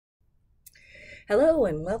Hello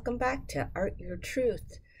and welcome back to Art Your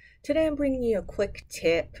Truth. Today I'm bringing you a quick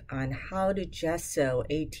tip on how to gesso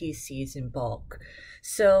ATCs in bulk.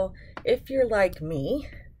 So if you're like me,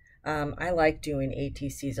 I like doing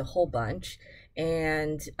ATCs a whole bunch,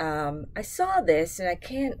 and I saw this and I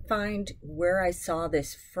can't find where I saw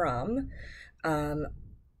this from.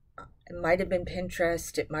 It might have been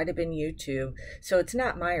Pinterest, it might have been YouTube, so it's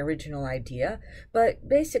not my original idea, but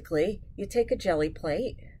basically you take a Geli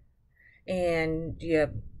plate and you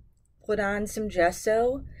put on some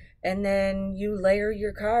gesso, and then you layer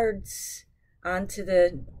your cards onto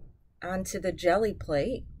the Geli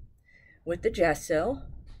plate with the gesso.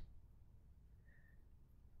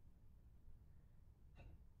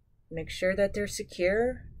 Make sure that they're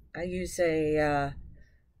secure. I use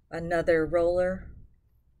another roller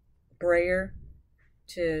brayer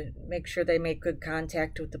to make sure they make good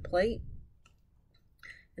contact with the plate,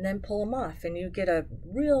 and then pull them off, and you get a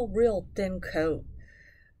real thin coat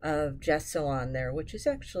of gesso on there, which is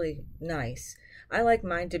actually nice. I like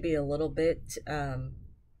mine to be a little bit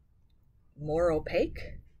more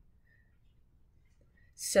opaque,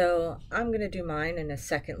 so I'm going to do mine in a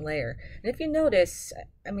second layer. And if you notice,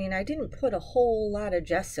 I mean, I didn't put a whole lot of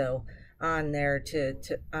gesso on there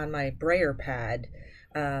on my brayer pad,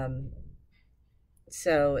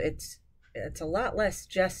 so it's a lot less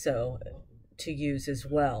gesso to use as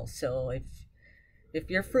well. So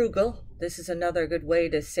if you're frugal, this is another good way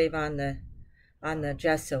to save on the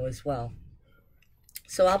gesso as well.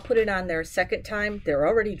 So I'll put it on there a second time. They're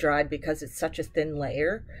already dried because it's such a thin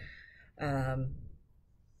layer.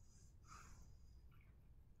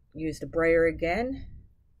 Use the brayer again,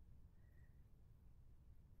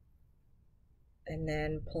 and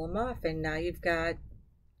then pull them off, and now you've got,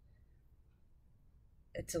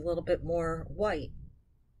 it's a little bit more white.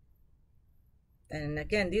 And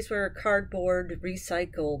again, these were cardboard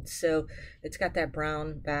recycled, so it's got that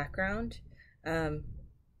brown background,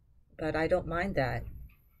 but I don't mind that.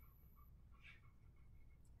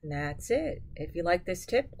 And that's it. If you like this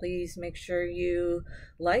tip, please make sure you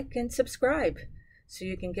like and subscribe so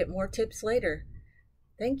you can get more tips later.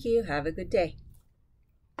 Thank you. Have a good day.